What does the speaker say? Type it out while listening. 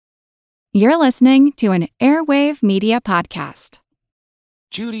You're listening to an Airwave Media Podcast.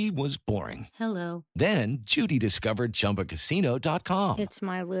 Judy was boring. Hello. Then Judy discovered ChumbaCasino.com. It's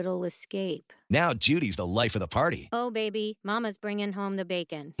my little escape. Now Judy's the life of the party. Oh, baby, mama's bringing home the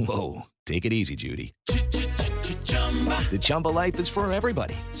bacon. Whoa, take it easy, Judy. The Chumba life is for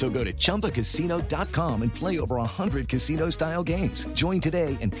everybody. So go to ChumbaCasino.com and play over 100 casino-style games. Join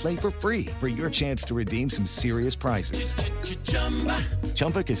today and play for free for your chance to redeem some serious prizes.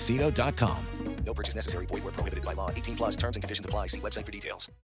 ChumbaCasino.com. No purchase necessary. Void where prohibited by law. 18 plus terms and conditions apply. See website for details.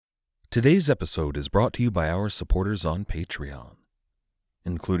 Today's episode is brought to you by our supporters on Patreon,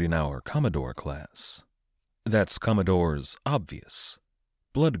 including our Commodore class. That's Commodore's Obvious,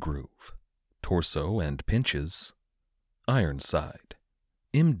 Bloodgroove, Torso and Pinches, Ironside,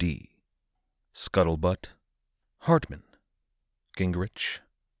 MD, Scuttlebutt, Hartman, Gingrich,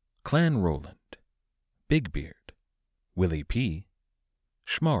 Clan Roland, Bigbeard, Willie P.,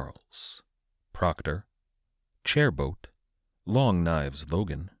 Schmarls, Proctor, Chairboat, Long Knives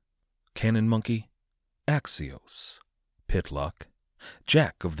Logan, Cannon Monkey, Axios, Pitlock,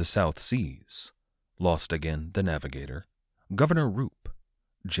 Jack of the South Seas, Lost Again the Navigator, Governor Roop,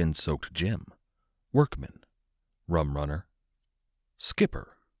 Gin-Soaked Jim, Workman, Rum Runner,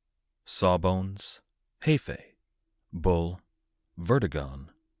 Skipper, Sawbones, Hefe, Bull, Vertigon,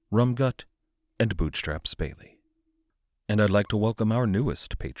 Rumgut, and Bootstraps Bailey. And I'd like to welcome our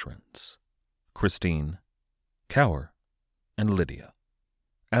newest patrons, Christine, Cower, and Lydia,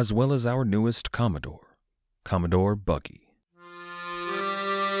 as well as our newest Commodore, Commodore Buggy.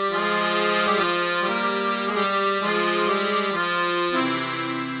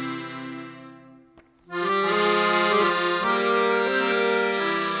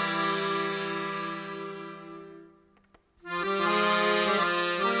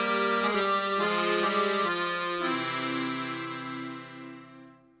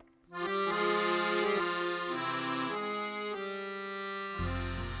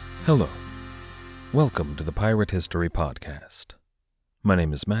 Hello. Welcome to the Pirate History Podcast. My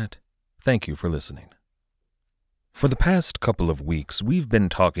name is Matt. Thank you for listening. For the past couple of weeks, we've been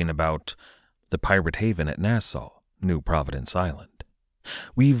talking about the pirate haven at Nassau, New Providence Island.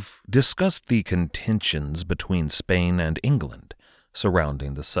 We've discussed the contentions between Spain and England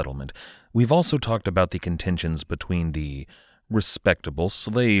surrounding the settlement. We've also talked about the contentions between the respectable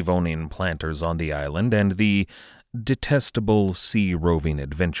slave-owning planters on the island and the detestable sea-roving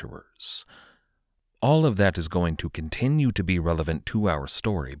adventurers. All of that is going to continue to be relevant to our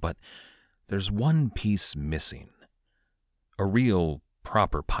story, but there's one piece missing. A real,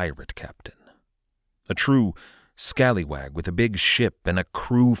 proper pirate captain. A true scallywag with a big ship and a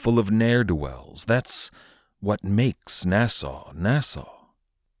crew full of ne'er-do-wells. That's what makes Nassau, Nassau.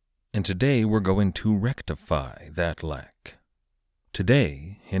 And today we're going to rectify that lack.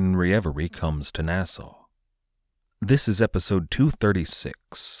 Today, Henry Every comes to Nassau. This is episode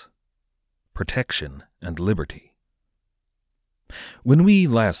 236, Protection and Liberty. When we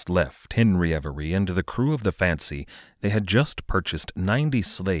last left Henry Every and the crew of the Fancy, they had just purchased 90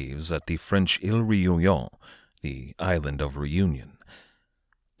 slaves at the French Ile Réunion, the island of reunion.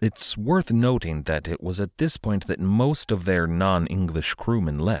 It's worth noting that it was at this point that most of their non-English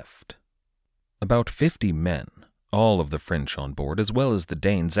crewmen left. About 50 men, all of the French on board, as well as the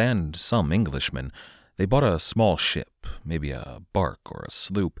Danes and some Englishmen. They bought a small ship, maybe a bark or a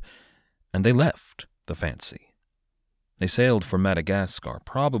sloop, and they left the Fancy. They sailed for Madagascar,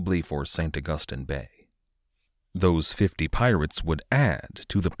 probably for St. Augustine Bay. Those 50 pirates would add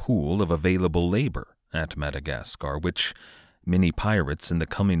to the pool of available labor at Madagascar, which many pirates in the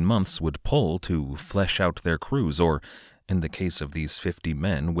coming months would pull to flesh out their crews, or, in the case of these 50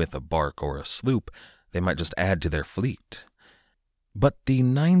 men with a bark or a sloop, they might just add to their fleet. But the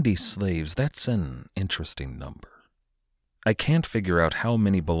 90 slaves, that's an interesting number. I can't figure out how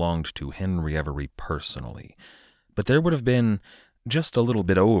many belonged to Henry Every personally, but there would have been just a little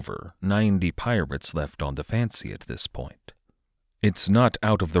bit over 90 pirates left on the Fancy at this point. It's not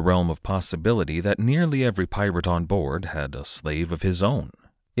out of the realm of possibility that nearly every pirate on board had a slave of his own.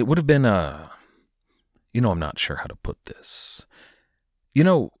 It would have been I'm not sure how to put this. You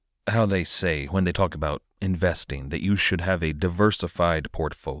know how they say when they talk about investing that you should have a diversified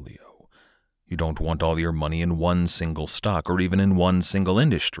portfolio. You don't want all your money in one single stock or even in one single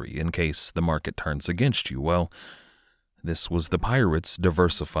industry in case the market turns against you. Well, this was the pirates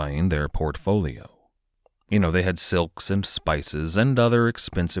diversifying their portfolio. You know, they had silks and spices and other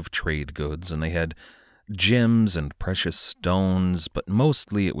expensive trade goods, and they had gems and precious stones, but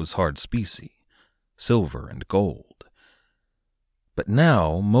mostly it was hard specie, silver and gold. But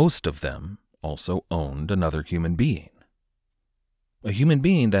now most of them also owned another human being. a human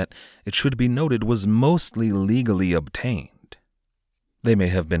being that, it should be noted, was mostly legally obtained. They may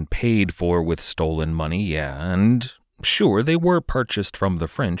have been paid for with stolen money, yeah, and sure, they were purchased from the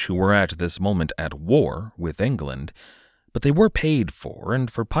French, who were at this moment at war with England, but they were paid for,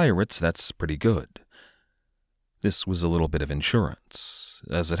 and for pirates, that's pretty good. This was a little bit of insurance.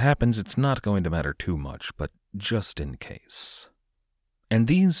 As it happens, it's not going to matter too much, but just in case. And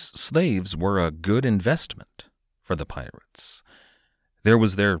these slaves were a good investment for the pirates. There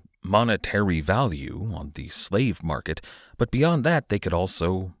was their monetary value on the slave market, but beyond that, they could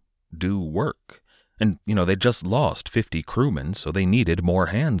also do work. And, they just lost 50 crewmen, so they needed more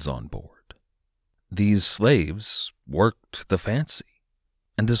hands on board. These slaves worked the fancy.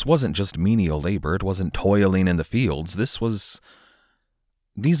 And this wasn't just menial labor, it wasn't toiling in the fields,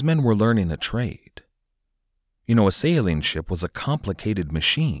 these men were learning a trade. A sailing ship was a complicated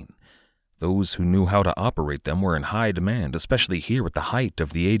machine. Those who knew how to operate them were in high demand, especially here at the height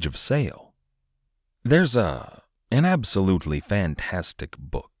of the age of sail. There's an absolutely fantastic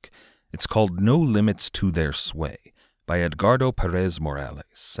book. It's called No Limits to Their Sway by Edgardo Perez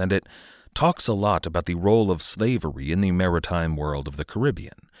Morales, and it talks a lot about the role of slavery in the maritime world of the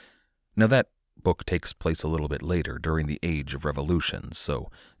Caribbean. Now, that book takes place a little bit later, during the Age of Revolution,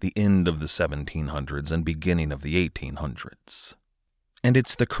 so the end of the 1700s and beginning of the 1800s. And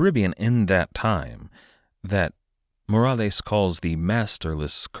it's the Caribbean in that time that Morales calls the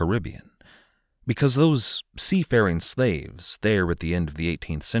masterless Caribbean, because those seafaring slaves there at the end of the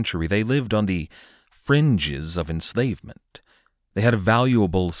 18th century, they lived on the fringes of enslavement. They had a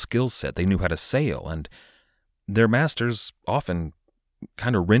valuable skill set. They knew how to sail, and their masters often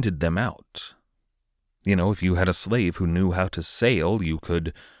kind of rented them out. If you had a slave who knew how to sail, you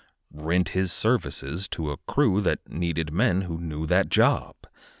could rent his services to a crew that needed men who knew that job.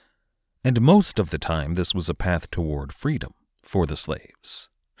 And most of the time, this was a path toward freedom for the slaves.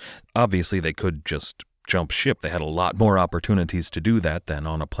 Obviously, they could just jump ship. They had a lot more opportunities to do that than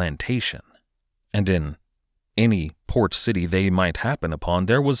on a plantation. And in any port city they might happen upon,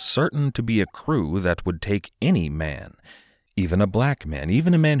 there was certain to be a crew that would take any man, even a black man,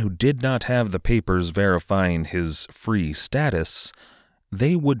 even a man who did not have the papers verifying his free status.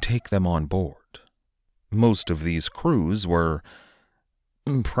 They would take them on board. Most of these crews were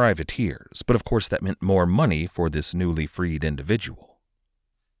privateers, but of course that meant more money for this newly freed individual.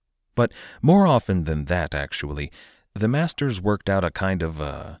 But more often than that, actually, the masters worked out a kind of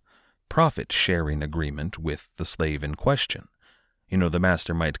profit-sharing agreement with the slave in question. The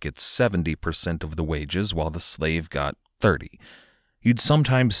master might get 70% of the wages while the slave got 30. You'd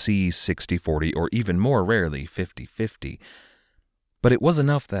sometimes see 60-40 or even more rarely 50-50. But it was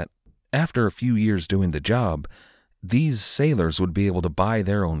enough that after a few years doing the job, these sailors would be able to buy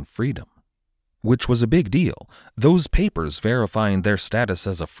their own freedom, which was a big deal. Those papers verifying their status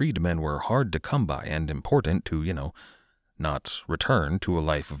as a freedman were hard to come by and important to, not return to a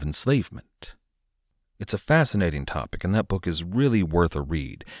life of enslavement. It's a fascinating topic, and that book is really worth a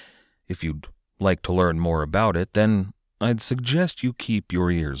read. If you'd like to learn more about it, then I'd suggest you keep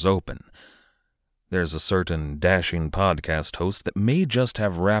your ears open. There's a certain dashing podcast host that may just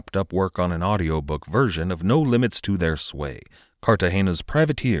have wrapped up work on an audiobook version of No Limits to Their Sway, Cartagena's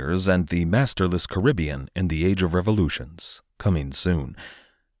Privateers and the Masterless Caribbean in the Age of Revolutions, coming soon.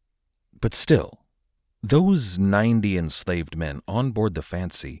 But still, those 90 enslaved men on board the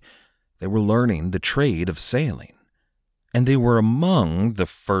Fancy, they were learning the trade of sailing, and they were among the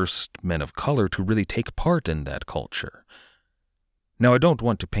first men of color to really take part in that culture. Now, I don't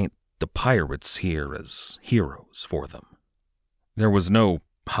want to paint the pirates here as heroes for them. There was no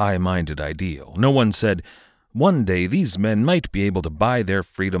high-minded ideal. No one said, one day these men might be able to buy their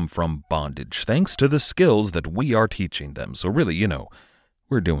freedom from bondage, thanks to the skills that we are teaching them. So really,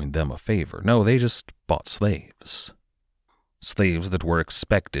 we're doing them a favor. No, they just bought slaves. Slaves that were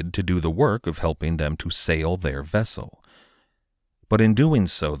expected to do the work of helping them to sail their vessel. But in doing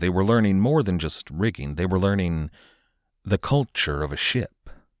so, they were learning more than just rigging. They were learning the culture of a ship.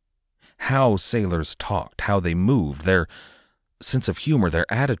 How sailors talked, how they moved, their sense of humor,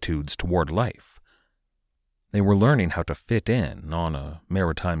 their attitudes toward life. They were learning how to fit in on a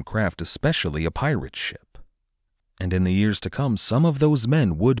maritime craft, especially a pirate ship. And in the years to come, some of those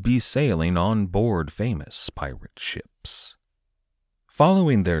men would be sailing on board famous pirate ships.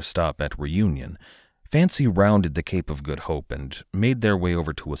 Following their stop at Reunion, Fancy rounded the Cape of Good Hope and made their way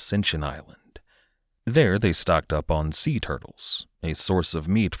over to Ascension Island. There they stocked up on sea turtles, a source of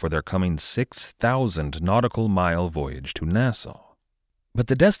meat for their coming 6,000 nautical mile voyage to Nassau. But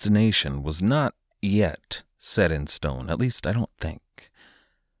the destination was not yet set in stone, at least I don't think.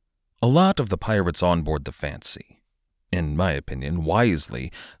 A lot of the pirates on board the Fancy, in my opinion,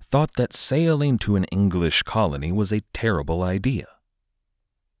 wisely, thought that sailing to an English colony was a terrible idea.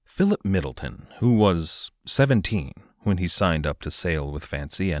 Philip Middleton, who was 17 when he signed up to sail with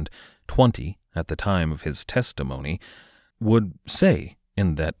Fancy and 20 at the time of his testimony, would say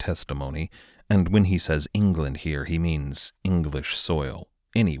in that testimony, and when he says England here, he means English soil,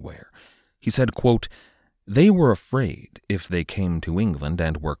 anywhere. He said, quote, "They were afraid if they came to England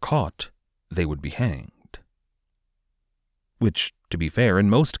and were caught, they would be hanged." Which, to be fair, in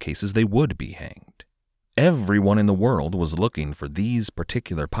most cases they would be hanged. Everyone in the world was looking for these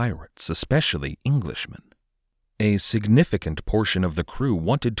particular pirates, especially Englishmen. A significant portion of the crew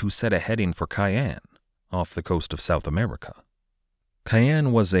wanted to set a heading for Cayenne, off the coast of South America.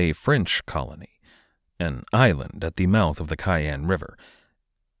 Cayenne was a French colony, an island at the mouth of the Cayenne River.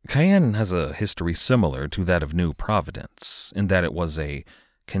 Cayenne has a history similar to that of New Providence, in that it was a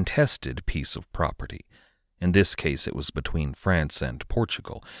contested piece of property. In this case, it was between France and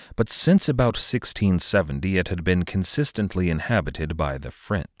Portugal, but since about 1670 it had been consistently inhabited by the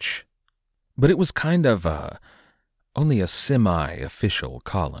French. But it was kind of only a semi-official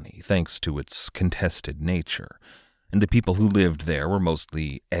colony, thanks to its contested nature, and the people who lived there were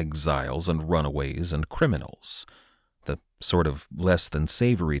mostly exiles and runaways and criminals, the sort of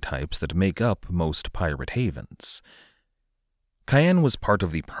less-than-savory types that make up most pirate havens. Cayenne was part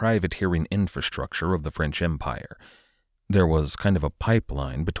of the privateering infrastructure of the French Empire. There was kind of a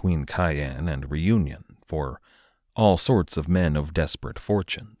pipeline between Cayenne and Réunion for all sorts of men of desperate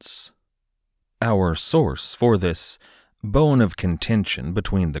fortunes. Our source for this bone of contention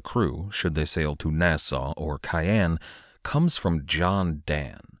between the crew, should they sail to Nassau or Cayenne, comes from John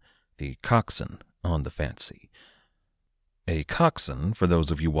Dan, the coxswain on the Fancy. A coxswain, for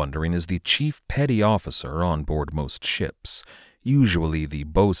those of you wondering, is the chief petty officer on board most ships, usually the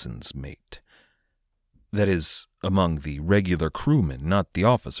boatswain's mate. That is, among the regular crewmen, not the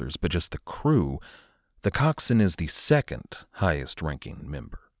officers, but just the crew, the coxswain is the second highest-ranking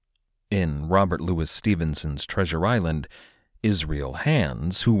member. In Robert Louis Stevenson's Treasure Island, Israel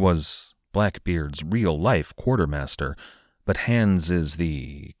Hands, who was Blackbeard's real-life quartermaster, but Hands is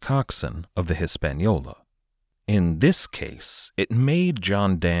the coxswain of the Hispaniola. In this case, it made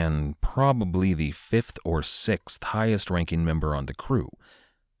John Dan probably the 5th or 6th highest-ranking member on the crew,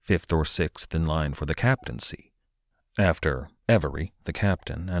 5th or 6th in line for the captaincy. After Every, the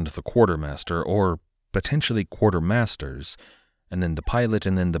captain, and the quartermaster, or potentially quartermasters, and then the pilot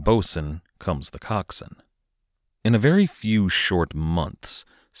and then the boatswain, comes the coxswain. In a very few short months,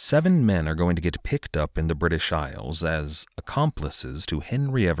 7 men are going to get picked up in the British Isles as accomplices to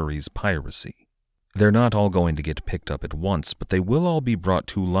Henry Every's piracy. They're not all going to get picked up at once, but they will all be brought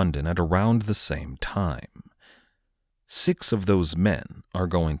to London at around the same time. 6 of those men are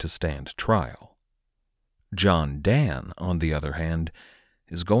going to stand trial. John Dan, on the other hand,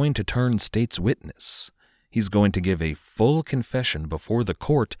 is going to turn state's witness. He's going to give a full confession before the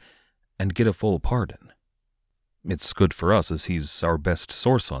court and get a full pardon. It's good for us as he's our best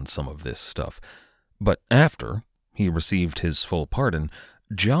source on some of this stuff. But after he received his full pardon,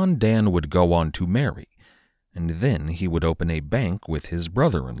 John Dan would go on to marry, and then he would open a bank with his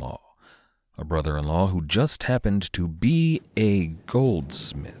brother-in-law, a brother-in-law who just happened to be a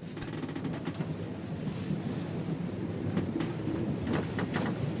goldsmith.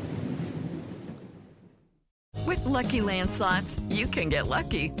 With Lucky Land Slots, you can get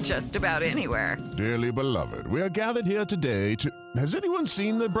lucky just about anywhere. Dearly beloved, we are gathered here today to... Has anyone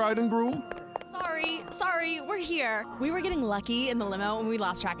seen the bride and groom? Sorry, we're here. We were getting lucky in the limo and we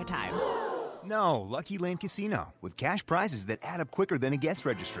lost track of time. No, Lucky Land Casino, with cash prizes that add up quicker than a guest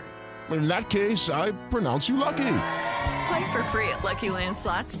registry. In that case, I pronounce you lucky. Play for free at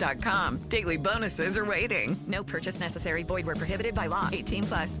LuckyLandSlots.com. Daily bonuses are waiting. No purchase necessary. Void where prohibited by law.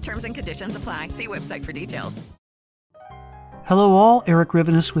 18+. Terms and conditions apply. See website for details. Hello all, Eric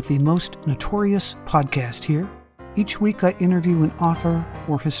Rivenes with the Most Notorious podcast here. Each week I interview an author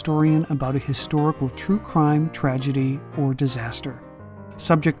or historian about a historical true crime, tragedy, or disaster.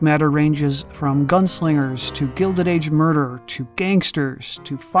 Subject matter ranges from gunslingers to Gilded Age murder to gangsters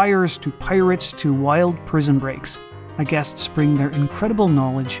to fires to pirates to wild prison breaks. My guests bring their incredible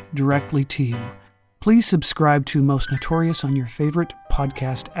knowledge directly to you. Please subscribe to Most Notorious on your favorite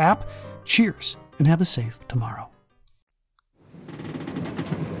podcast app. Cheers, and have a safe tomorrow.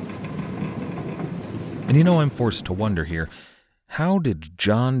 And I'm forced to wonder here, how did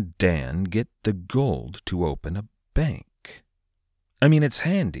John Dan get the gold to open a bank? I mean, it's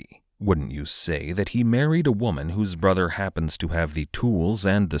handy, wouldn't you say, that he married a woman whose brother happens to have the tools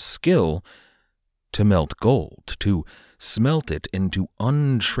and the skill to melt gold, to smelt it into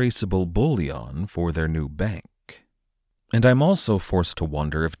untraceable bullion for their new bank. And I'm also forced to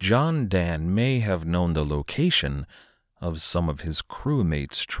wonder if John Dan may have known the location of some of his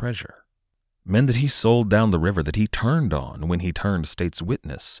crewmates' treasure. Men that he sold down the river, that he turned on when he turned state's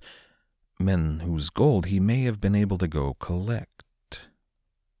witness. Men whose gold he may have been able to go collect.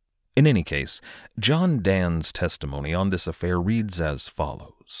 In any case, John Dan's testimony on this affair reads as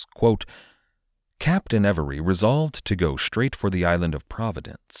follows, quote, Captain Every resolved to go straight for the island of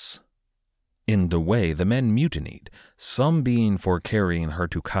Providence. In the way the men mutinied, some being for carrying her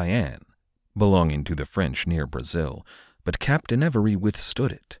to Cayenne, belonging to the French near Brazil, but Captain Every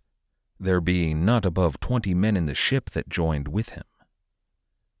withstood it, there being not above 20 men in the ship that joined with him.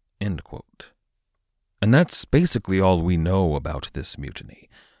 End quote. And that's basically all we know about this mutiny.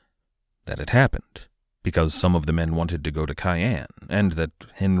 That it happened because some of the men wanted to go to Cayenne, and that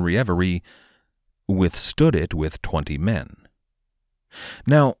Henry Every withstood it with 20 men.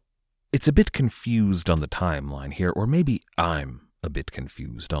 Now, it's a bit confused on the timeline here, or maybe I'm a bit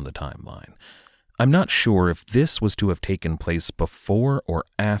confused on the timeline. I'm not sure if this was to have taken place before or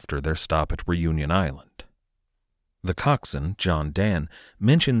after their stop at Reunion Island. The coxswain, John Dan,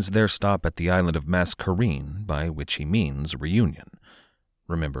 mentions their stop at the island of Mascarene, by which he means Reunion.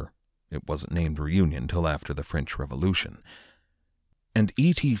 Remember, it wasn't named Reunion till after the French Revolution. And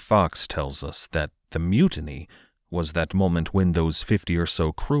E.T. Fox tells us that the mutiny was that moment when those 50 or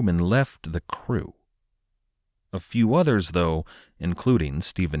so crewmen left the crew. A few others, though, including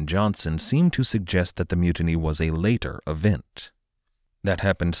Stephen Johnson, seem to suggest that the mutiny was a later event. That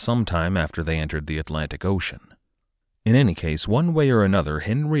happened sometime after they entered the Atlantic Ocean. In any case, one way or another,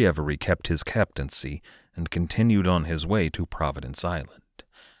 Henry Every kept his captaincy and continued on his way to Providence Island.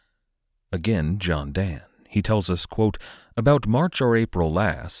 Again, John Dan. He tells us, quote, about March or April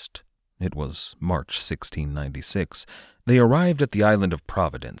last, it was March 1696, they arrived at the island of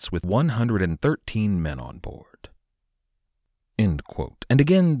Providence with 113 men on board. End quote. And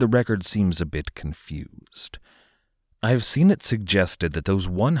again, the record seems a bit confused. I've seen it suggested that those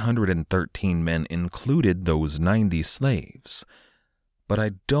 113 men included those 90 slaves, but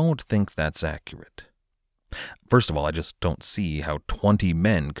I don't think that's accurate. First of all, I just don't see how 20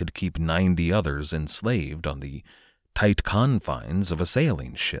 men could keep 90 others enslaved on the tight confines of a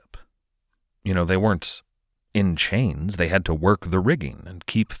sailing ship. You know, they weren't in chains. They had to work the rigging and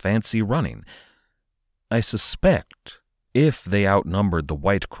keep fancy running. I suspect if they outnumbered the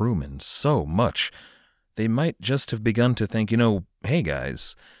white crewmen so much, they might just have begun to think, hey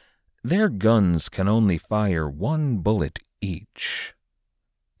guys, their guns can only fire 1 bullet each.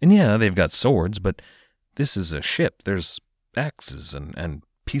 And yeah, they've got swords, but this is a ship. There's axes and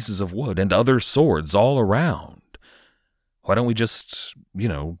pieces of wood and other swords all around. Why don't we just,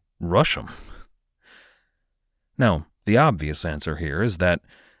 rush them? Now, the obvious answer here is that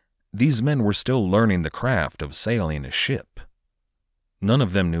these men were still learning the craft of sailing a ship. None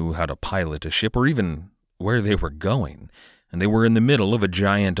of them knew how to pilot a ship or even where they were going, and they were in the middle of a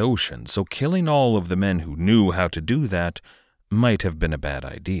giant ocean, so killing all of the men who knew how to do that might have been a bad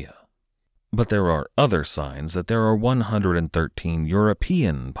idea. But there are other signs that there are 113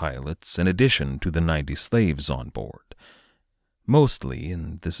 European pilots in addition to the 90 slaves on board. Mostly,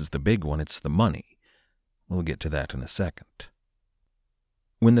 and this is the big one, it's the money. We'll get to that in a second.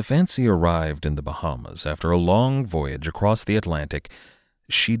 When the Fancy arrived in the Bahamas after a long voyage across the Atlantic,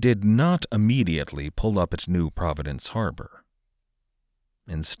 she did not immediately pull up at New Providence Harbor.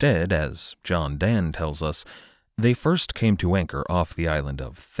 Instead, as John Dan tells us, they first came to anchor off the island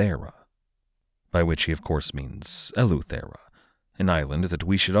of Thera, by which he of course means Eleuthera, an island that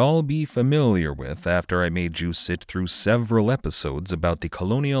we should all be familiar with after I made you sit through several episodes about the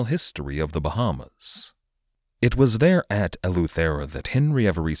colonial history of the Bahamas. It was there at Eleuthera that Henry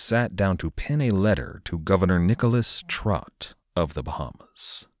Every sat down to pen a letter to Governor Nicholas Trott of the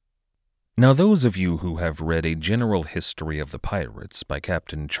Bahamas. Now, those of you who have read A General History of the Pirates by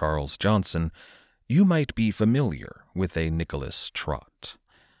Captain Charles Johnson, you might be familiar with a Nicholas Trott.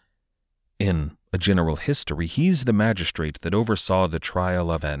 In A General History, he's the magistrate that oversaw the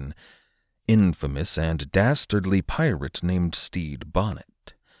trial of an infamous and dastardly pirate named Stede Bonnet.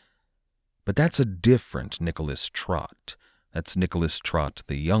 But that's a different Nicholas Trott. That's Nicholas Trott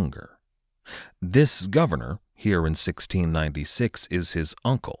the Younger. This governor, here in 1696, is his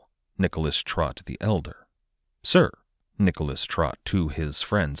uncle, Nicholas Trott the Elder. Sir Nicholas Trott to his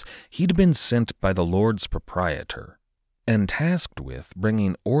friends, he'd been sent by the Lords Proprietor and tasked with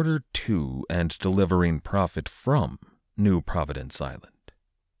bringing order to and delivering profit from New Providence Island.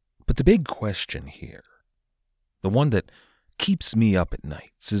 But the big question here, the one that keeps me up at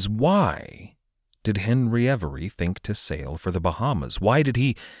nights, is why did Henry Every think to sail for the Bahamas? Why did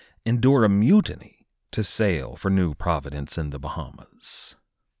he endure a mutiny to sail for New Providence in the Bahamas.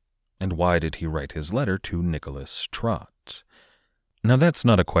 And why did he write his letter to Nicholas Trott? Now, that's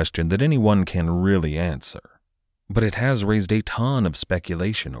not a question that anyone can really answer, but it has raised a ton of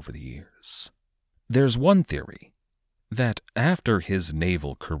speculation over the years. There's one theory that after his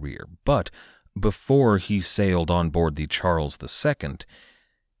naval career, but before he sailed on board the Charles II,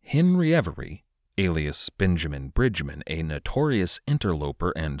 Henry Every, alias Benjamin Bridgman, a notorious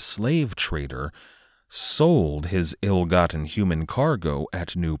interloper and slave trader, sold his ill-gotten human cargo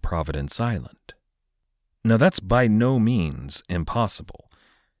at New Providence Island. Now, that's by no means impossible.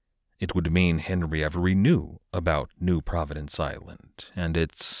 It would mean Henry Every knew about New Providence Island and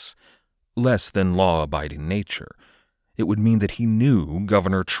its less than law-abiding nature. It would mean that he knew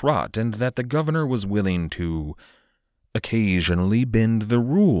Governor Trott and that the governor was willing to occasionally bend the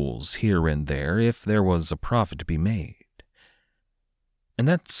rules here and there if there was a profit to be made. And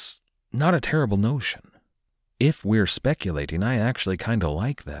that's not a terrible notion. If we're speculating, I actually kind of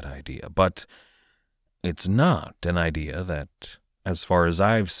like that idea, but it's not an idea that, as far as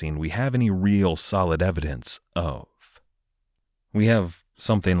I've seen, we have any real solid evidence of. We have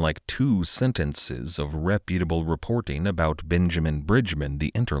something like 2 sentences of reputable reporting about Benjamin Bridgman,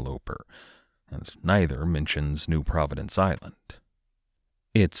 the interloper, and neither mentions New Providence Island.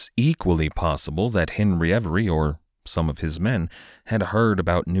 It's equally possible that Henry Every, or some of his men, had heard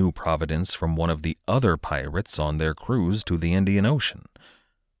about New Providence from one of the other pirates on their cruise to the Indian Ocean.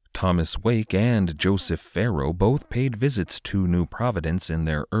 Thomas Wake and Joseph Farrow both paid visits to New Providence in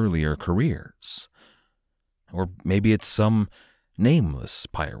their earlier careers. Or maybe it's some nameless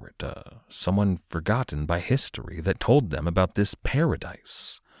pirate, someone forgotten by history, that told them about this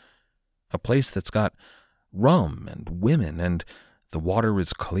paradise. A place that's got rum and women, and the water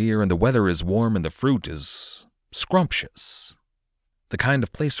is clear, and the weather is warm, and the fruit is scrumptious. The kind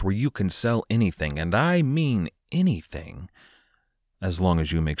of place where you can sell anything, and I mean anything, as long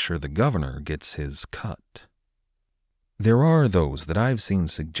as you make sure the governor gets his cut. There are those that I've seen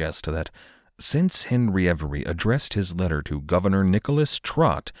suggest that since Henry Every addressed his letter to Governor Nicholas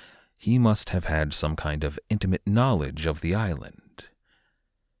Trott, he must have had some kind of intimate knowledge of the island.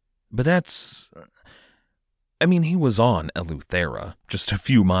 But he was on Eleuthera, just a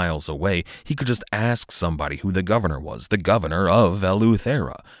few miles away. He could just ask somebody who the governor was, the governor of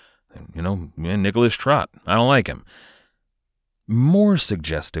Eleuthera. Nicholas Trott, I don't like him. More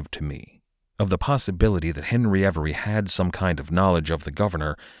suggestive to me of the possibility that Henry Every had some kind of knowledge of the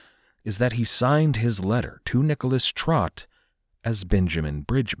governor is that he signed his letter to Nicholas Trott as Benjamin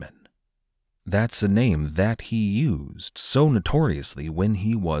Bridgman. That's a name that he used so notoriously when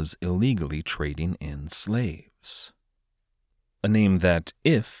he was illegally trading in slaves. A name that,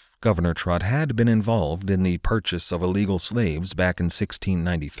 if Governor Trott had been involved in the purchase of illegal slaves back in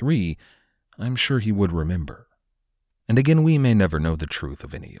 1693, I'm sure he would remember. And again, we may never know the truth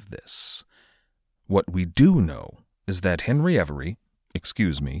of any of this. What we do know is that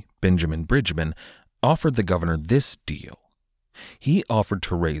Benjamin Bridgman, offered the governor this deal. He offered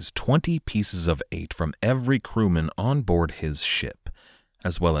to raise 20 pieces of 8 from every crewman on board his ship,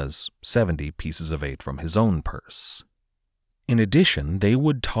 as well as 70 pieces of 8 from his own purse. In addition, they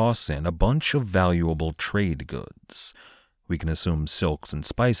would toss in a bunch of valuable trade goods. We can assume silks and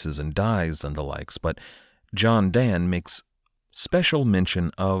spices and dyes and the likes, but John Dann makes special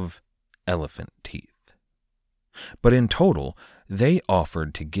mention of elephant teeth. But in total, they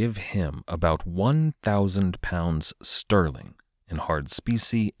offered to give him about 1,000 pounds sterling in hard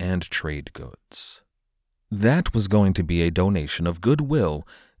specie and trade goods. That was going to be a donation of goodwill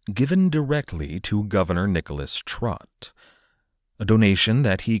given directly to Governor Nicholas Trott, a donation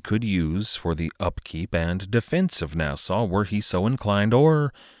that he could use for the upkeep and defense of Nassau were he so inclined,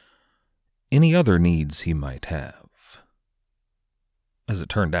 or any other needs he might have. As it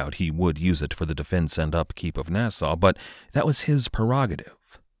turned out, he would use it for the defense and upkeep of Nassau, but that was his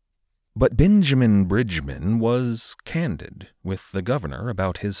prerogative. But Benjamin Bridgman was candid with the governor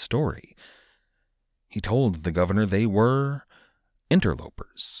about his story. He told the governor they were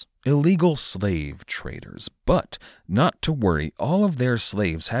interlopers, illegal slave traders, but not to worry, all of their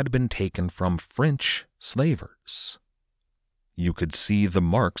slaves had been taken from French slavers. You could see the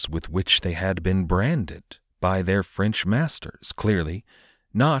marks with which they had been branded by their French masters, clearly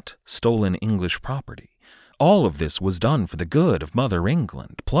not stolen English property. All of this was done for the good of Mother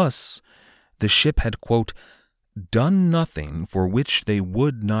England, plus the ship had, quote, done nothing for which they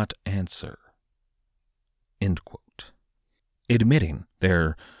would not answer, end quote. Admitting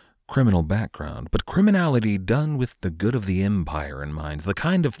their criminal background, but criminality done with the good of the empire in mind, the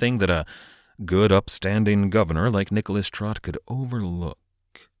kind of thing that a good upstanding governor like Nicholas Trott could overlook.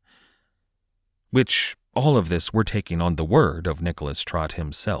 which all of this we're taking on the word of Nicholas Trott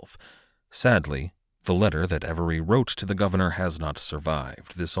himself. Sadly, the letter that Every wrote to the governor has not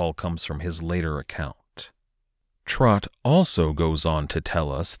survived. This all comes from his later account. Trott also goes on to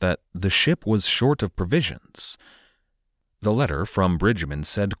tell us that the ship was short of provisions. The letter from Bridgeman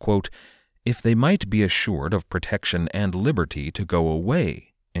said, quote, "If they might be assured of protection and liberty to go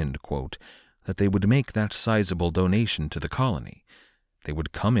away," end quote, that they would make that sizable donation to the colony. They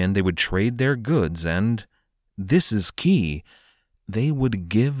would come in, they would trade their goods, and, this is key, they would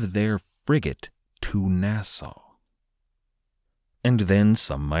give their frigate to Nassau. And then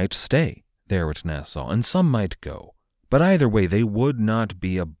some might stay there at Nassau, and some might go, but either way they would not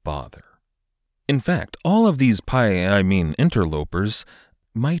be a bother. In fact, all of these interlopers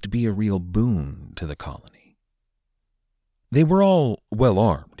might be a real boon to the colony. They were all well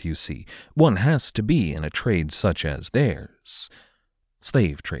armed, you see. One has to be in a trade such as theirs.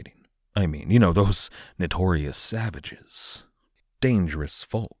 Slave trading, those notorious savages. Dangerous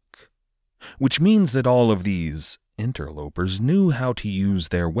folk. Which means that all of these interlopers knew how to use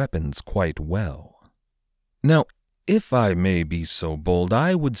their weapons quite well. Now, if I may be so bold,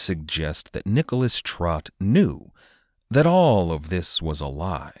 I would suggest that Nicholas Trott knew that all of this was a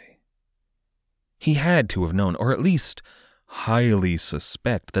lie. He had to have known, or at least highly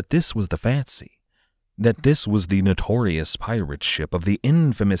suspect, that this was the Fancy, that this was the notorious pirate ship of the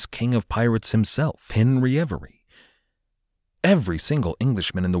infamous king of pirates himself, Henry Every. Every single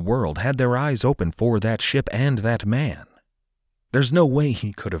Englishman in the world had their eyes open for that ship and that man. There's no way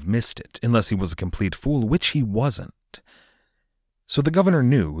he could have missed it, unless he was a complete fool, which he wasn't. So the governor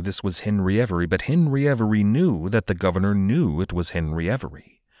knew this was Henry Every, but Henry Every knew that the governor knew it was Henry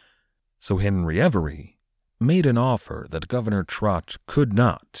Every. So Henry Every made an offer that Governor Trott could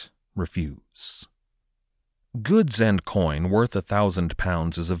not refuse. Goods and coin worth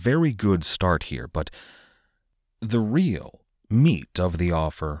 £1,000 is a very good start here, but the real meat of the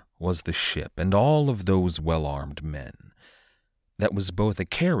offer was the ship and all of those well-armed men. That was both a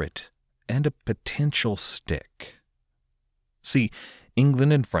carrot and a potential stick. See,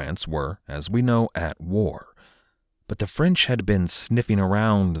 England and France were, as we know, at war, but the French had been sniffing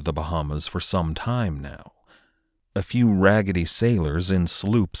around the Bahamas for some time now. A few raggedy sailors in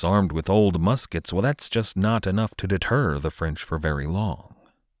sloops armed with old muskets, well, that's just not enough to deter the French for very long.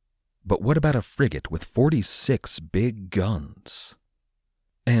 But what about a frigate with 46 big guns?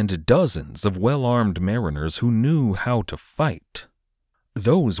 And dozens of well-armed mariners who knew how to fight.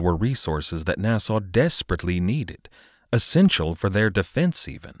 Those were resources that Nassau desperately needed, essential for their defense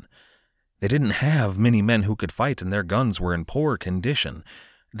even. They didn't have many men who could fight, and their guns were in poor condition.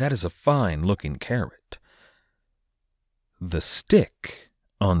 That is a fine-looking carrot. The stick,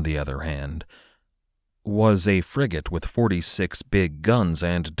 on the other hand, was a frigate with 46 big guns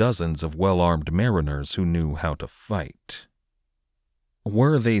and dozens of well-armed mariners who knew how to fight.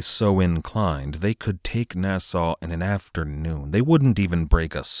 Were they so inclined, they could take Nassau in an afternoon. They wouldn't even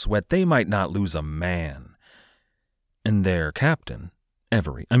break a sweat. They might not lose a man. And their captain,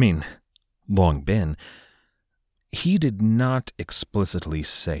 Long Ben, he did not explicitly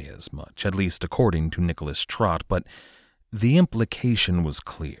say as much, at least according to Nicholas Trott, but the implication was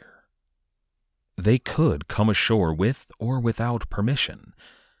clear. They could come ashore with or without permission,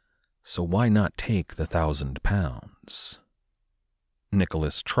 so why not take the £1,000?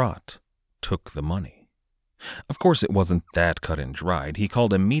 Nicholas Trott took the money. Of course, it wasn't that cut and dried. He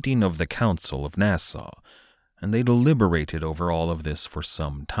called a meeting of the Council of Nassau, and they deliberated over all of this for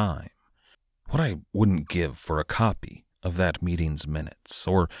some time. What I wouldn't give for a copy of that meeting's minutes,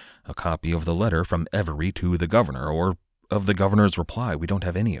 or a copy of the letter from Every to the governor, or of the governor's reply. We don't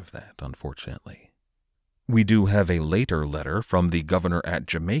have any of that, unfortunately. We do have a later letter from the governor at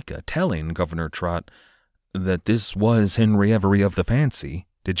Jamaica telling Governor Trott that this was Henry Every of the Fancy.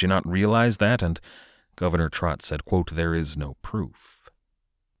 Did you not realize that? And Governor Trott said, quote, "There is no proof."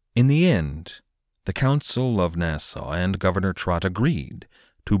 In the end, the Council of Nassau and Governor Trott agreed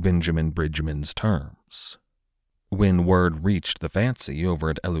to Benjamin Bridgeman's terms. When word reached the Fancy over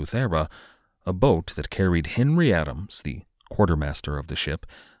at Eleuthera, a boat that carried Henry Adams, the quartermaster of the ship,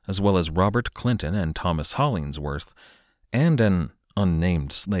 as well as Robert Clinton and Thomas Hollingsworth, and an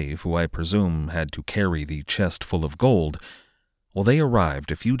unnamed slave who I presume had to carry the chest full of gold, well, they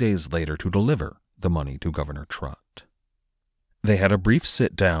arrived a few days later to deliver the money to Governor Trott. They had a brief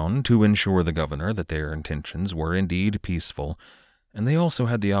sit-down to ensure the governor that their intentions were indeed peaceful, and they also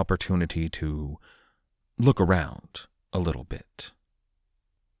had the opportunity to look around a little bit.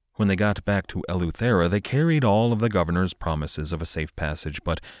 When they got back to Eleuthera, they carried all of the governor's promises of a safe passage,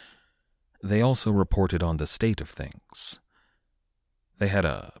 but they also reported on the state of things. They had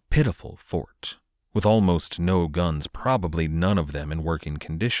a pitiful fort, with almost no guns, probably none of them in working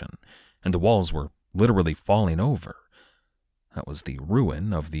condition, and the walls were literally falling over. That was the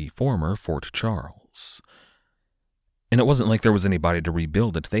ruin of the former Fort Charles. And it wasn't like there was anybody to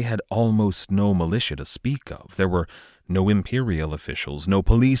rebuild it. They had almost no militia to speak of. There were no imperial officials, no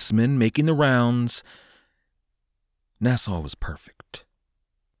policemen making the rounds. Nassau was perfect.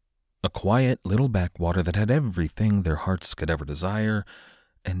 A quiet little backwater that had everything their hearts could ever desire,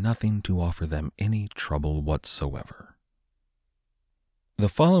 and nothing to offer them any trouble whatsoever. The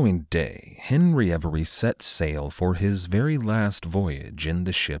following day, Henry Every set sail for his very last voyage in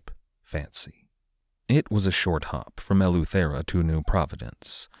the ship Fancy. It was a short hop from Eleuthera to New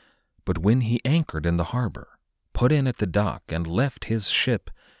Providence, but when he anchored in the harbor, put in at the dock, and left his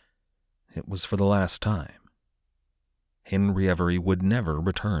ship, it was for the last time. Henry Every would never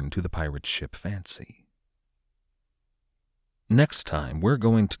return to the pirate ship Fancy. Next time, we're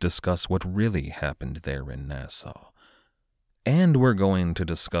going to discuss what really happened there in Nassau, and we're going to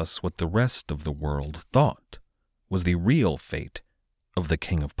discuss what the rest of the world thought was the real fate of the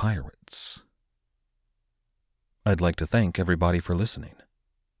King of Pirates. I'd like to thank everybody for listening.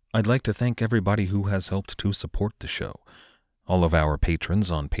 I'd like to thank everybody who has helped to support the show, all of our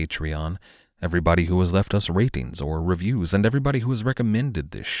patrons on Patreon, everybody who has left us ratings or reviews, and everybody who has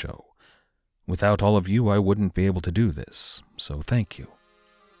recommended this show. Without all of you, I wouldn't be able to do this, so thank you.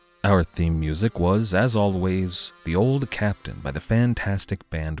 Our theme music was, as always, The Old Captain by the fantastic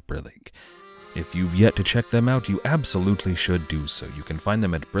band Brillig. If you've yet to check them out, you absolutely should do so. You can find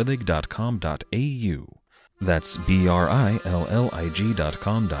them at brillig.com.au. That's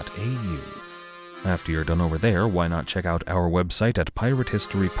BRILLIG.com.au. After you're done over there, why not check out our website at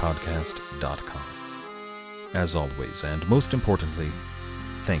piratehistorypodcast.com. As always, and most importantly,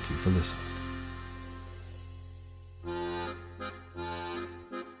 thank you for listening.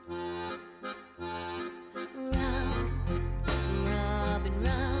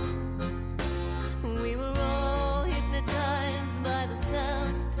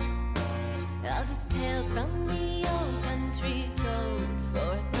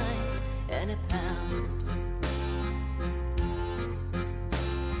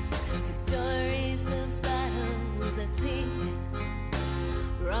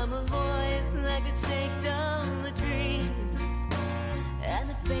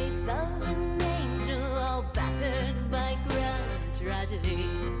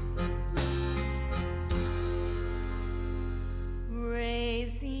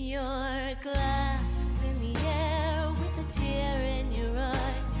 Raise your glass in the air with a tear in your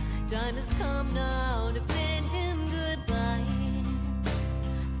eye. Time has come now to bid him goodbye.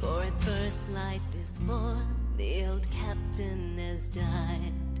 For at first light this morn, the old captain has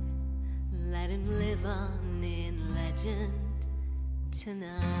died. Let him live on in legend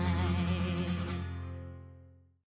tonight.